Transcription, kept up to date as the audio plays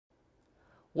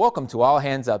Welcome to All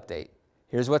Hands Update.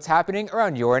 Here's what's happening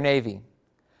around your Navy.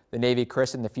 The Navy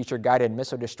christened the future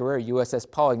guided-missile destroyer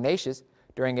USS Paul Ignatius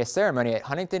during a ceremony at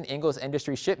Huntington Ingalls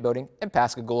Industries Shipbuilding in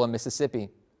Pascagoula, Mississippi.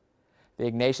 The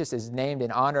Ignatius is named in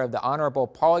honor of the Honorable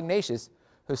Paul Ignatius,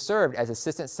 who served as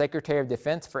Assistant Secretary of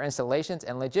Defense for Installations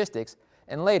and Logistics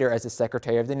and later as the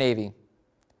Secretary of the Navy.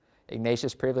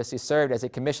 Ignatius previously served as a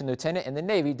commissioned lieutenant in the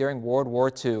Navy during World War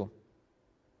II.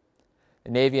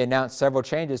 The Navy announced several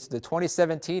changes to the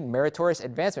 2017 Meritorious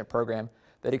Advancement Program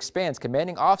that expands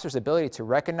commanding officers' ability to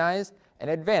recognize and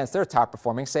advance their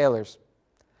top-performing sailors.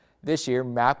 This year,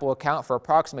 MAP will account for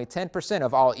approximately 10%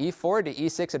 of all E4 to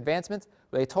E6 advancements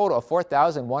with a total of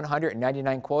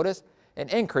 4,199 quotas, an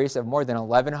increase of more than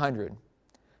 1,100.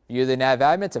 View the Nav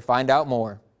Admin to find out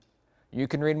more. You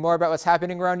can read more about what's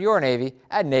happening around your Navy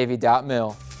at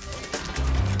Navy.mil.